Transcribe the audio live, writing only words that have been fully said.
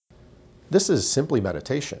This is Simply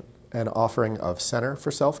Meditation, an offering of Center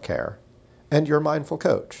for Self-Care and your mindful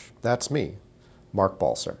coach. That's me, Mark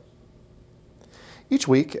Balser. Each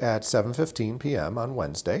week at 7:15 p.m. on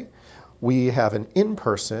Wednesday, we have an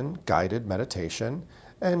in-person guided meditation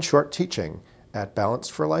and short teaching at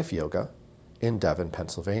Balanced for Life Yoga in Devon,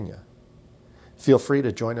 Pennsylvania. Feel free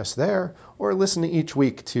to join us there or listen each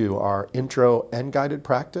week to our intro and guided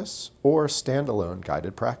practice or standalone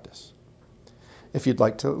guided practice. If you'd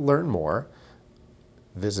like to learn more,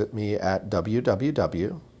 visit me at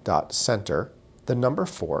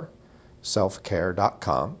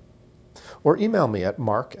www.center4selfcare.com or email me at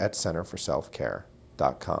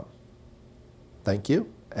mark@centerforselfcare.com. Thank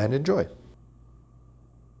you and enjoy.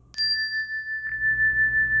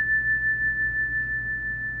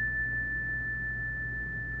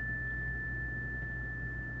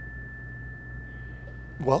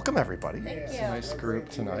 Welcome, everybody. Thank It's you. a nice group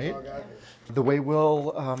tonight. The way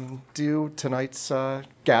we'll do tonight's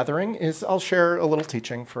gathering is I'll share a little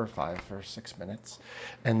teaching for 5 or 6 minutes,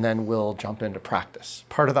 and then we'll jump into practice.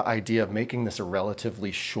 Part of the idea of making this a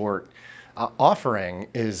relatively short offering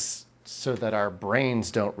is so that our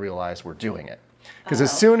brains don't realize we're doing it. Because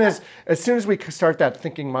as soon as we start that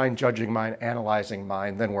thinking mind, judging mind, analyzing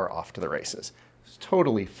mind, then we're off to the races. It's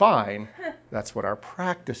totally fine. That's what our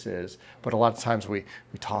practice is. But a lot of times we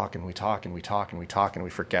talk and we talk and we talk and we talk and we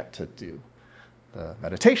forget to do the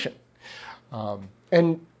meditation.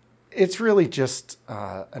 And it's really just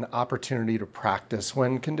an opportunity to practice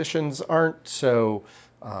when conditions aren't so,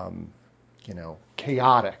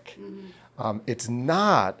 chaotic. It's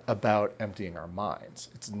not about emptying our minds.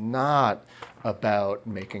 It's not about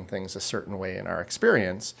making things a certain way in our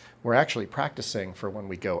experience. We're actually practicing for when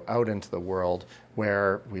we go out into the world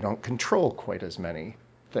where we don't control quite as many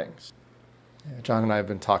things. John and I have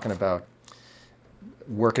been talking about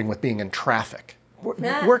working with being in traffic.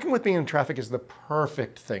 Working with being in traffic is the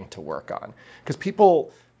perfect thing to work on because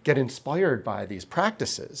people get inspired by these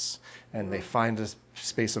practices and they find this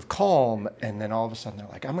space of calm, and then all of a sudden they're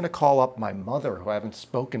like, I'm going to call up my mother who I haven't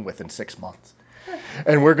spoken with in 6 months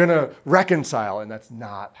and we're going to reconcile. And that's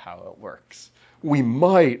not how it works. We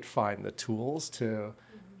might find the tools to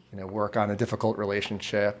work on a difficult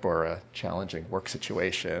relationship or a challenging work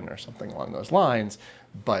situation or something along those lines,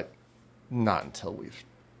 but not until we've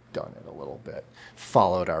done it a little bit,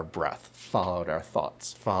 followed our breath, followed our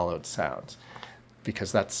thoughts, followed sounds,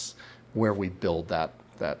 because that's where we build that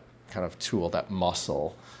kind of tool, that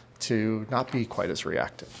muscle, to not be quite as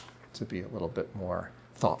reactive, to be a little bit more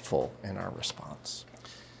thoughtful in our response.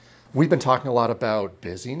 We've been talking a lot about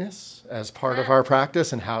busyness as part of our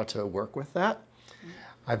practice and how to work with that.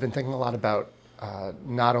 I've been thinking a lot about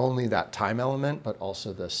not only that time element, but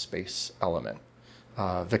also the space element.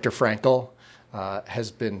 Viktor Frankl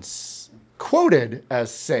has been quoted as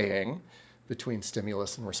saying, between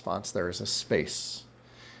stimulus and response, there is a space.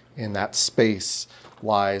 In that space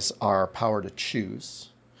lies our power to choose.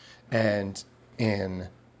 And in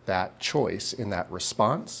that choice, in that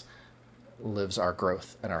response, lives our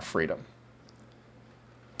growth and our freedom.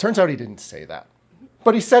 Turns out he didn't say that,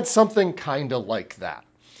 but he said something kind of like that.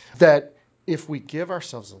 That if we give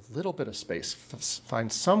ourselves a little bit of space,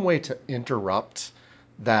 find some way to interrupt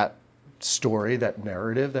that story, that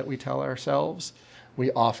narrative that we tell ourselves,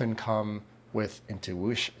 we often come with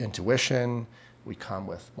intuition, we come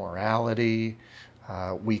with morality,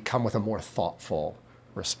 we come with a more thoughtful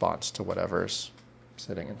response to whatever's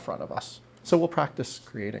sitting in front of us. So we'll practice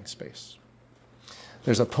creating space.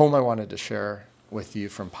 There's a poem I wanted to share with you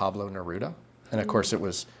from Pablo Neruda, and of course it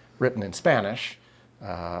was written in Spanish.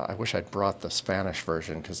 I wish I'd brought the Spanish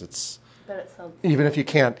version because it's, even if you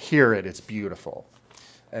can't hear it, it's beautiful.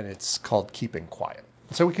 And it's called Keeping Quiet.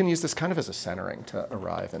 So we can use this kind of as a centering to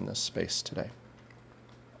arrive in this space today.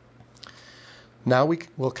 Now we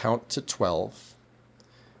will count to 12,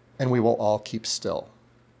 and we will all keep still.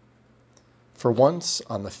 For once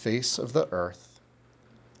on the face of the earth,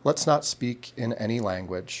 let's not speak in any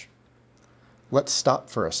language. Let's stop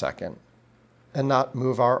for a second and not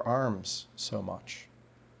move our arms so much.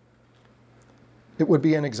 It would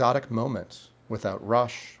be an exotic moment without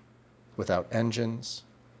rush, without engines.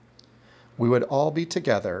 We would all be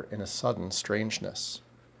together in a sudden strangeness.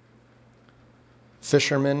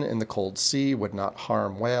 Fishermen in the cold sea would not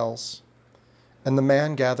harm whales, and the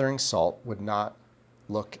man gathering salt would not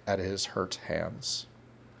look at his hurt hands.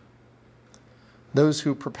 Those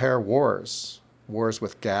who prepare wars, wars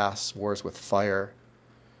with gas, wars with fire,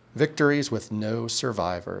 victories with no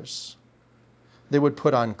survivors, they would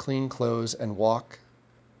put on clean clothes and walk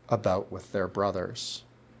about with their brothers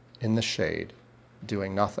in the shade,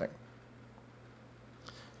 doing nothing.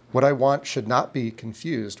 What I want should not be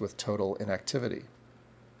confused with total inactivity.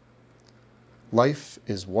 Life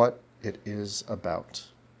is what it is about.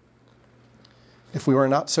 If we were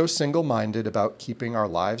not so single-minded about keeping our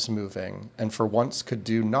lives moving and for once could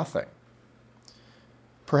do nothing,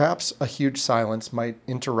 perhaps a huge silence might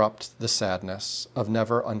interrupt the sadness of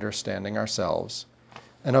never understanding ourselves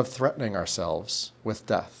and of threatening ourselves with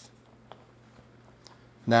death.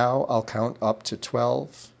 Now I'll count up to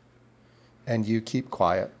 12, and you keep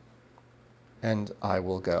quiet, and I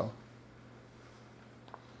will go.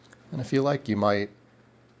 And if you like, you might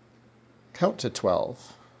count to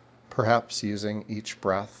 12, perhaps using each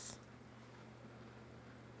breath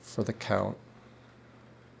for the count.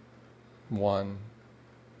 1,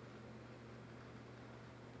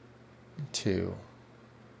 2,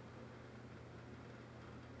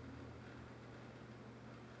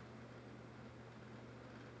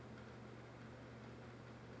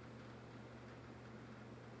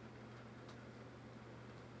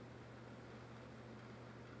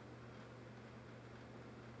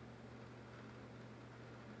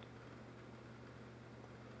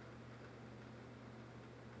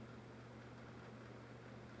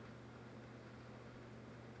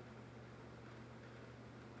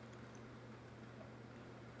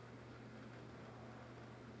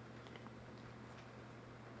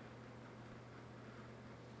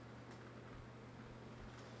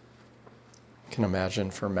 I can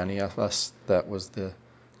imagine for many of us that was the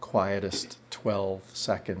quietest 12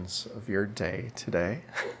 seconds of your day today.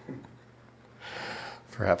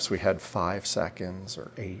 Perhaps we had 5 seconds or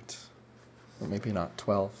 8, or maybe not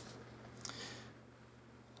 12.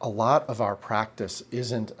 A lot of our practice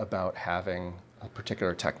isn't about having a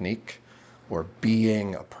particular technique or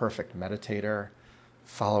being a perfect meditator,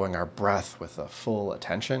 following our breath with a full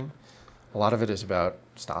attention. A lot of it is about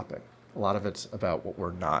stopping. A lot of it's about what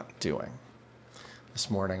we're not doing. This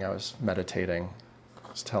morning I was meditating, I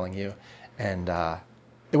was telling you, and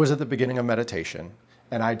it was at the beginning of meditation,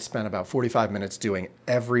 and I'd spent about 45 minutes doing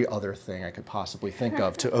every other thing I could possibly think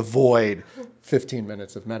of to avoid 15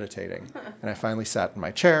 minutes of meditating. And I finally sat in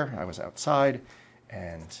my chair, I was outside,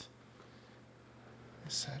 and I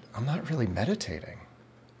said, I'm not really meditating.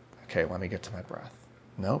 Okay, let me get to my breath.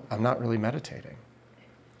 Nope, I'm not really meditating.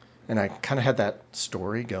 And I kind of had that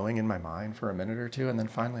story going in my mind for a minute or two, and then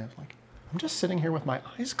finally I was like, I'm just sitting here with my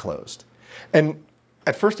eyes closed. And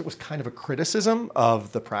at first it was kind of a criticism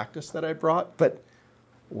of the practice that I brought, but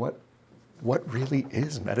what really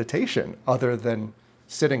is meditation other than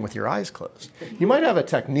sitting with your eyes closed? You might have a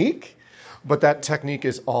technique, but that technique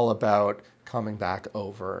is all about coming back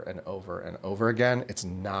over and over and over again. It's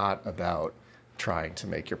not about trying to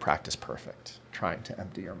make your practice perfect, trying to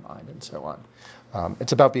empty your mind and so on.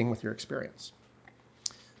 It's about being with your experience.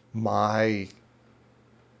 My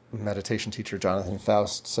meditation teacher, Jonathan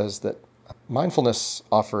Faust, says that mindfulness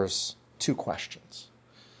offers 2 questions.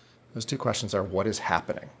 Those 2 questions are, what is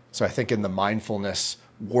happening? So I think in the mindfulness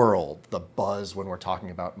world, the buzz when we're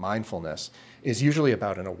talking about mindfulness is usually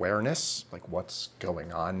about an awareness, like what's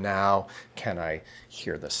going on now? Can I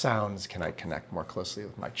hear the sounds? Can I connect more closely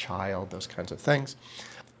with my child? Those kinds of things.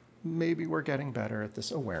 Maybe we're getting better at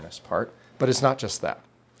this awareness part, but it's not just that.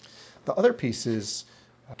 The other piece is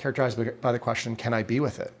characterized by the question, can I be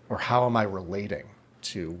with it? Or how am I relating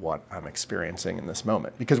to what I'm experiencing in this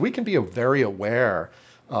moment? Because we can be very aware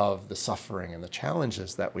of the suffering and the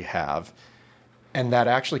challenges that we have, and that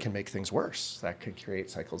actually can make things worse. That could create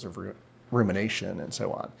cycles of rumination and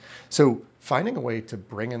so on. So finding a way to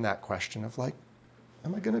bring in that question of like,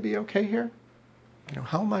 am I going to be okay here?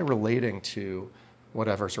 How am I relating to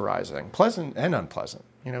whatever's arising, pleasant and unpleasant?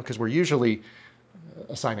 Because we're usually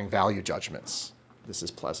assigning value judgments. This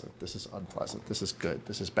is pleasant, this is unpleasant, this is good,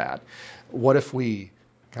 this is bad. What if we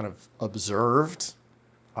kind of observed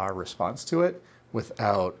our response to it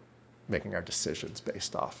without making our decisions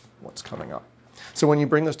based off what's coming up? So when you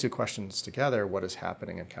bring those 2 questions together, what is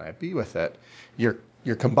happening and can I be with it?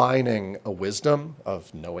 You're combining a wisdom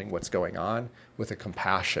of knowing what's going on with a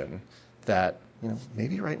compassion that,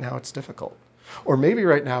 maybe right now it's difficult. Or maybe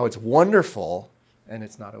right now it's wonderful and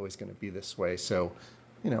it's not always going to be this way. So,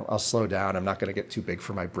 I'll slow down. I'm not going to get too big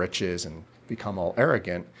for my britches and become all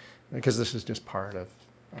arrogant, because this is just part of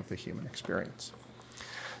the human experience.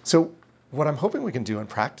 So what I'm hoping we can do in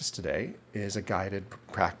practice today is a guided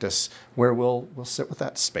practice where we'll sit with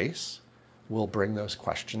that space. We'll bring those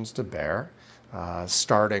questions to bear,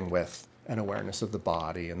 starting with an awareness of the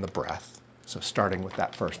body and the breath. So starting with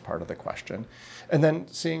that first part of the question, and then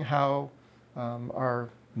seeing how our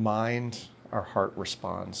mind, our heart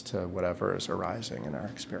responds to whatever is arising in our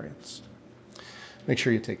experience. Make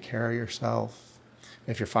sure you take care of yourself.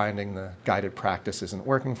 If you're finding the guided practice isn't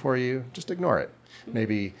working for you, just ignore it.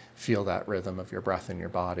 Maybe feel that rhythm of your breath in your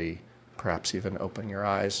body, perhaps even open your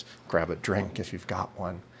eyes, grab a drink if you've got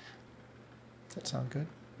one. Does that sound good?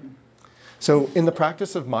 So in the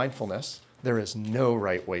practice of mindfulness, there is no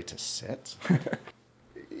right way to sit.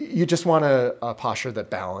 You just want a posture that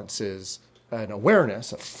balances an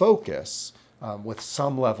awareness, a focus, with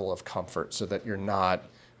some level of comfort so that you're not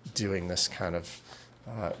doing this kind of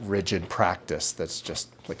rigid practice that's just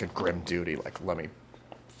like a grim duty, like, let me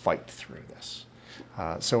fight through this.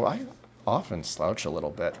 So I often slouch a little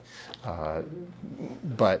bit,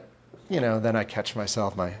 but then I catch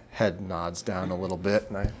myself, my head nods down a little bit,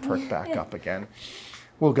 and I perk back up again.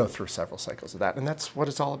 We'll go through several cycles of that, and that's what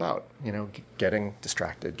it's all about, getting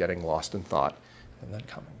distracted, getting lost in thought, and then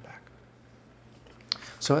coming back.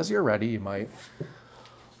 So as you're ready, you might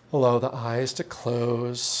allow the eyes to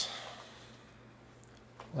close,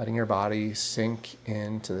 letting your body sink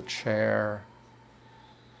into the chair,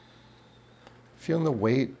 feeling the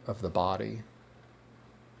weight of the body,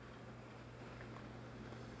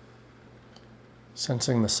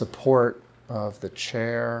 sensing the support of the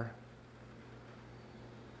chair,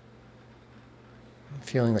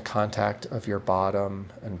 feeling the contact of your bottom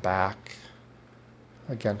and back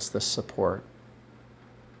against this support.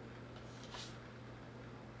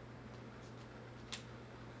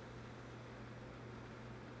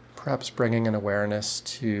 Perhaps bringing an awareness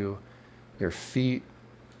to your feet,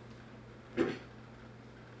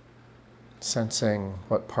 sensing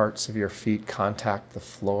what parts of your feet contact the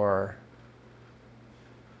floor.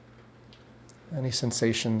 Any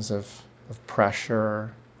sensations of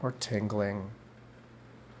pressure or tingling.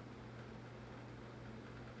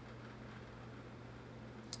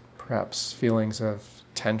 Perhaps feelings of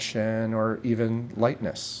tension or even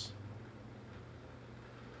lightness.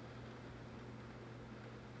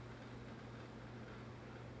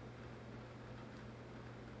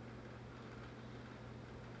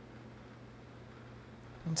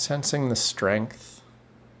 And sensing the strength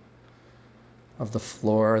of the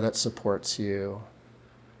floor that supports you,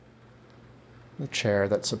 the chair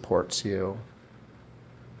that supports you,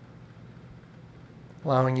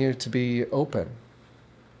 allowing you to be open,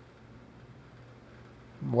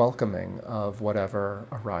 welcoming of whatever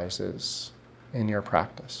arises in your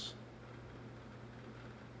practice.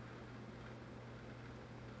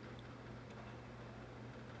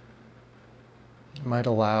 You might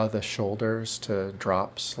allow the shoulders to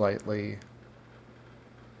drop slightly,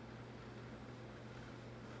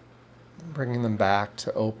 bringing them back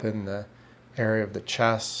to open the area of the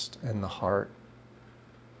chest and the heart.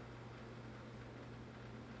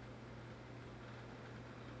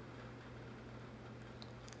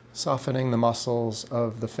 Softening the muscles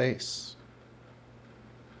of the face.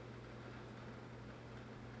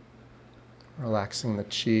 Relaxing the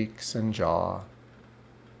cheeks and jaw,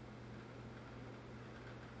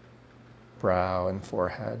 brow and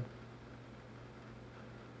forehead.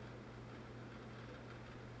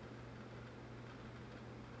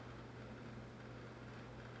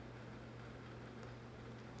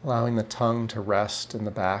 Allowing the tongue to rest in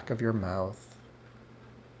the back of your mouth.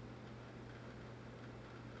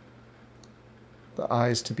 The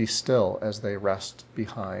eyes to be still as they rest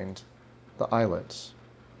behind the eyelids.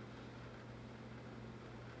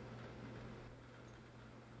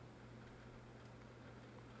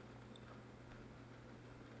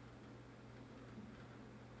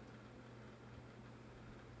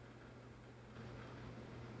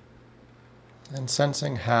 And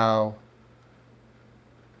sensing how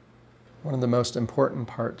one of the most important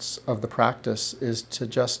parts of the practice is to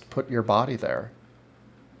just put your body there,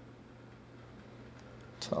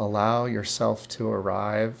 to allow yourself to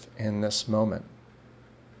arrive in this moment.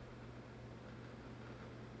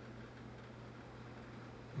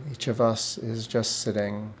 Each of us is just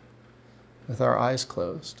sitting with our eyes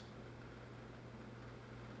closed.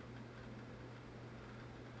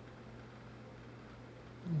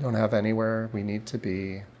 We don't have anywhere we need to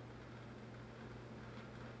be.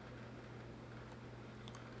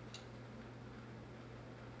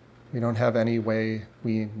 We don't have any way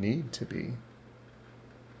we need to be.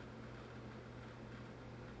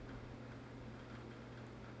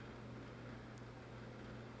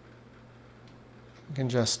 We can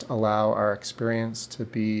just allow our experience to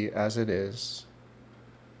be as it is,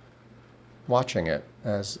 watching it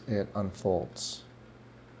as it unfolds.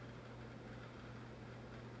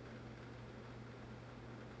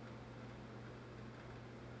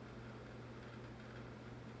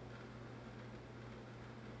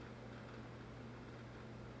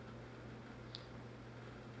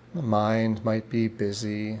 The mind might be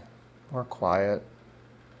busy or quiet.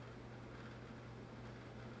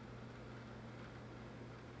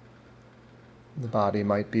 body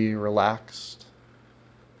might be relaxed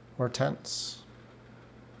or tense.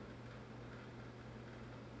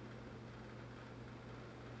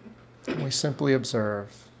 We simply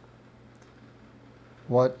observe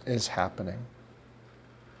what is happening.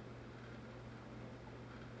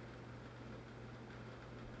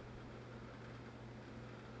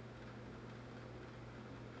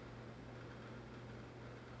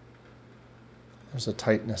 There's a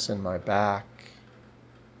tightness in my back.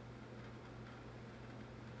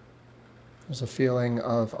 There's a feeling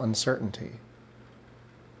of uncertainty.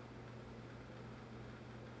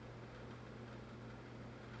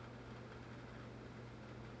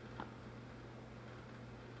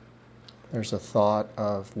 There's a thought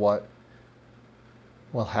of what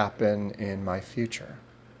will happen in my future.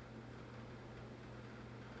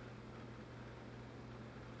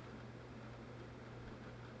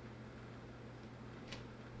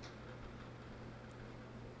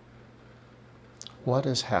 What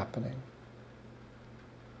is happening?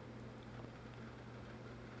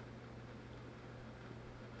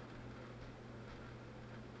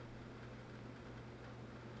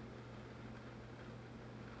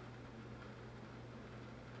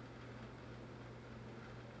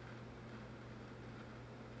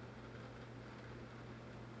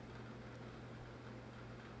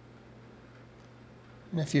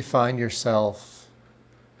 And if you find yourself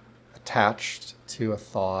attached to a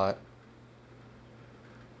thought,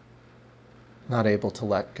 not able to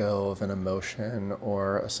let go of an emotion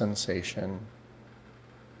or a sensation,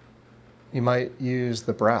 you might use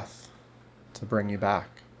the breath to bring you back.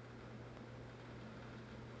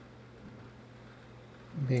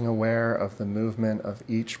 Being aware of the movement of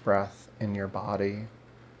each breath in your body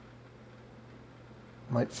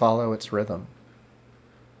might follow its rhythm.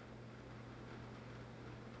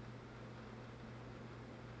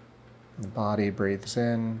 The body breathes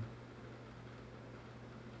in,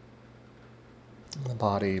 the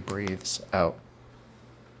body breathes out.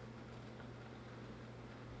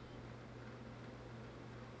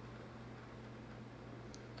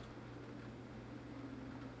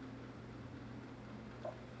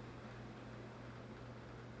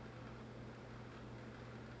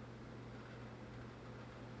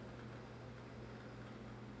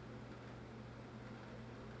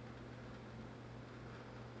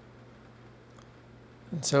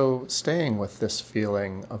 And so, staying with this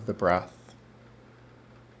feeling of the breath,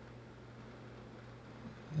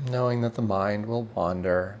 knowing that the mind will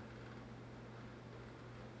wander,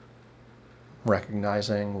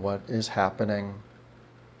 recognizing what is happening,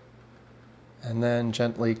 and then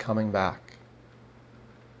gently coming back.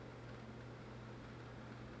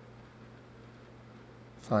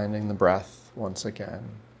 Finding the breath once again.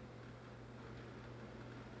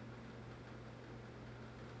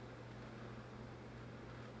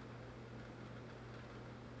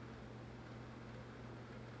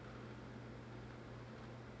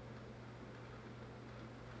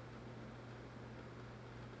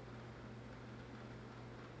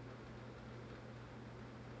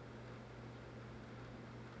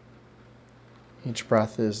 Each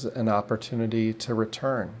breath is an opportunity to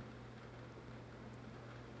return,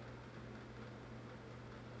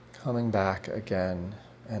 coming back again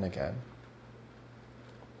and again.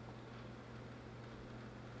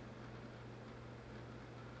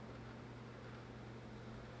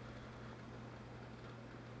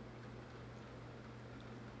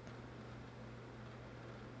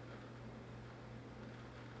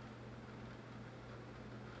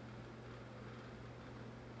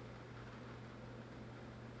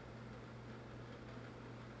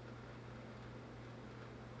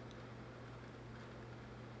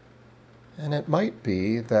 And it might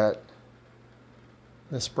be that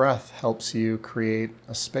this breath helps you create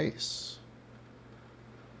a space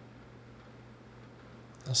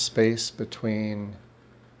between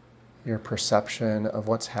your perception of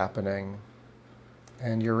what's happening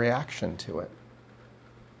and your reaction to it.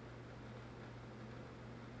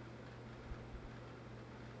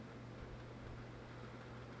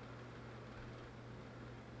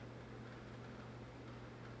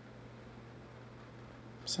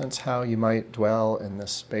 Sense how you might dwell in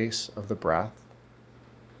this space of the breath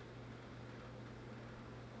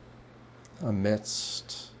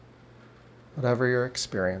amidst whatever you're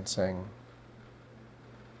experiencing,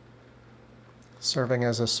 serving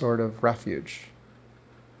as a sort of refuge.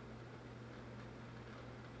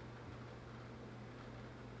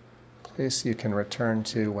 Place you can return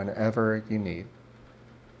to whenever you need.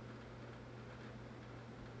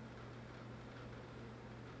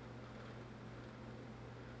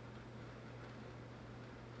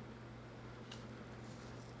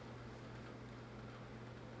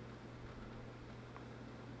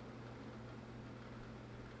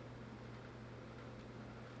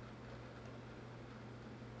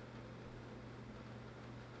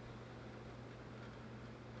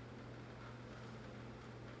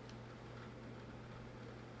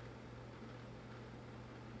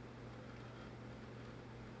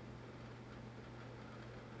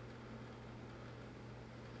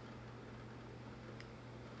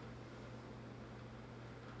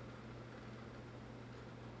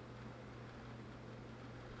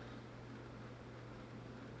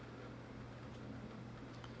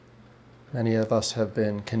 Many of us have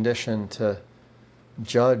been conditioned to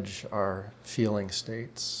judge our feeling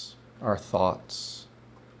states, our thoughts.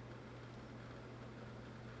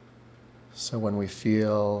 So when we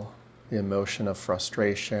feel the emotion of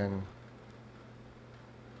frustration,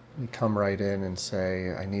 we come right in and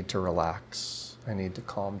say, I need to relax, I need to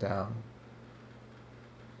calm down.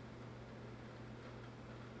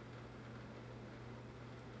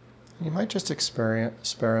 You might just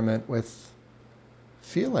experiment with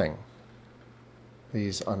feeling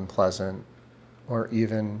these unpleasant or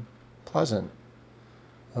even pleasant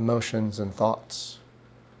emotions and thoughts.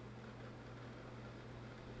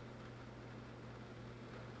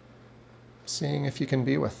 Seeing if you can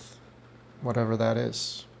be with whatever that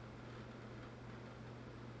is.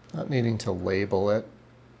 Not needing to label it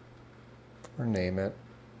or name it.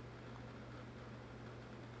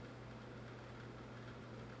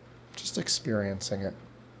 Just experiencing it.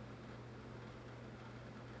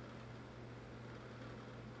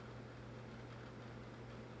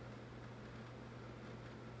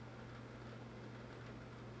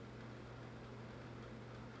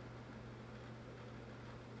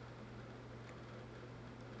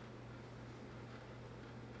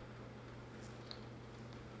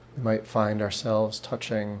 We might find ourselves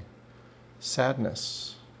touching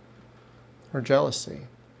sadness or jealousy.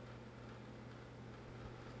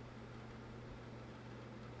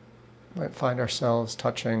 We might find ourselves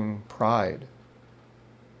touching pride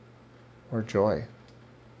or joy.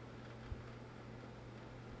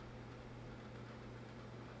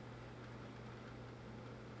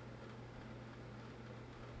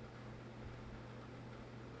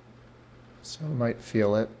 So we might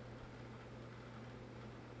feel it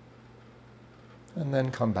and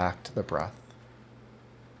then come back to the breath.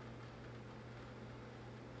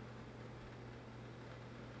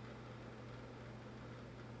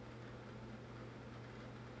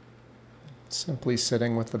 Simply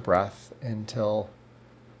sitting with the breath until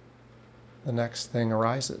the next thing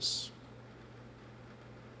arises.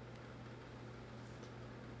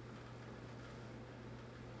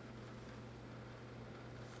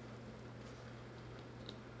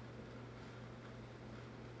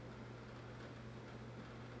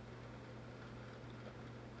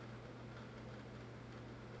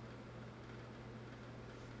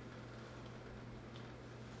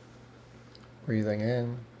 Breathing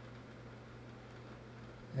in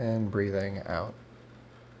and breathing out.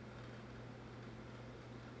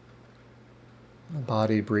 The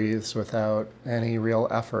body breathes without any real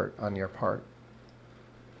effort on your part,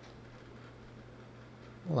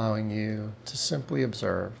 allowing you to simply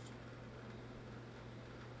observe.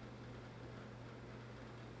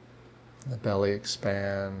 The belly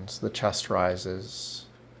expands, the chest rises.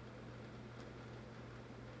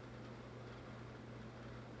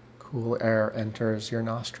 Cool air enters your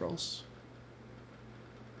nostrils.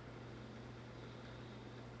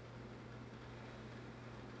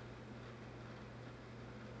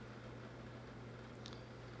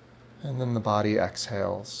 And then the body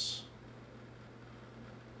exhales,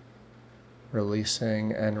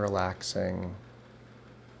 releasing and relaxing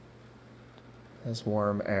as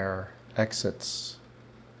warm air exits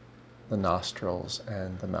the nostrils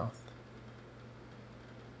and the mouth.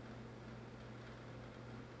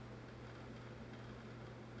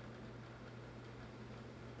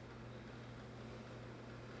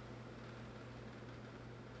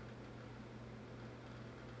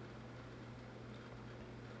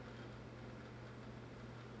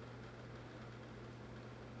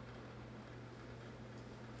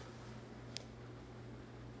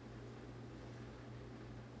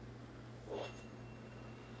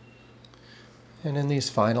 And in these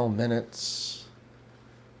final minutes,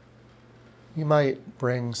 you might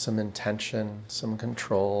bring some intention, some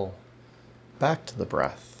control back to the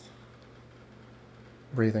breath.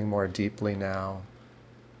 Breathing more deeply now,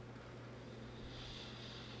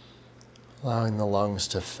 allowing the lungs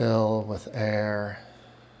to fill with air,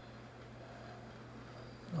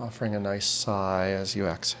 offering a nice sigh as you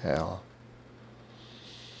exhale.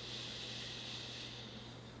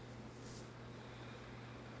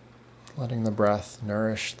 Letting the breath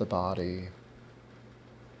nourish the body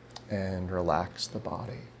and relax the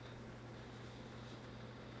body.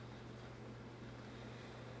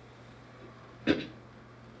 You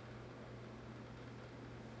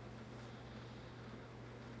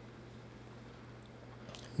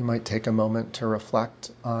might take a moment to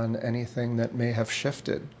reflect on anything that may have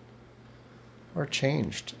shifted or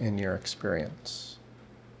changed in your experience.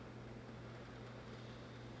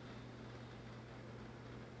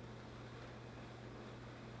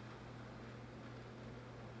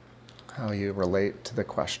 How you relate to the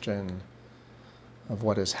question of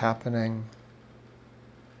what is happening,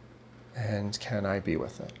 and can I be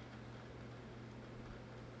with it?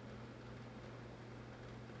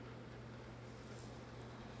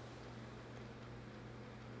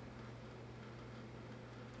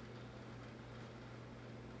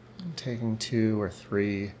 And taking 2 or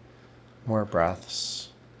 3 more breaths,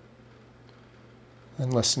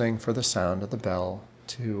 and listening for the sound of the bell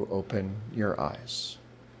to open your eyes.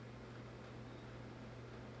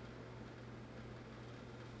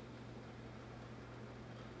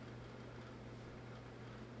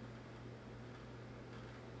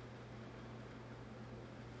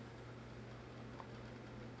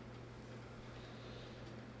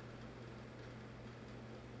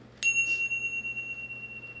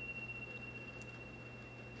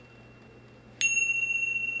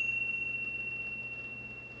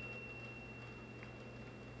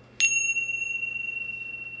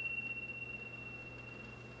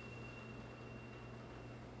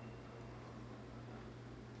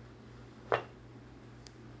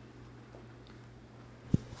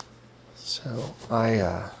 So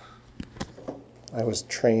I was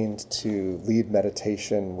trained to lead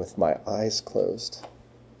meditation with my eyes closed,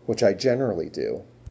 which I generally do.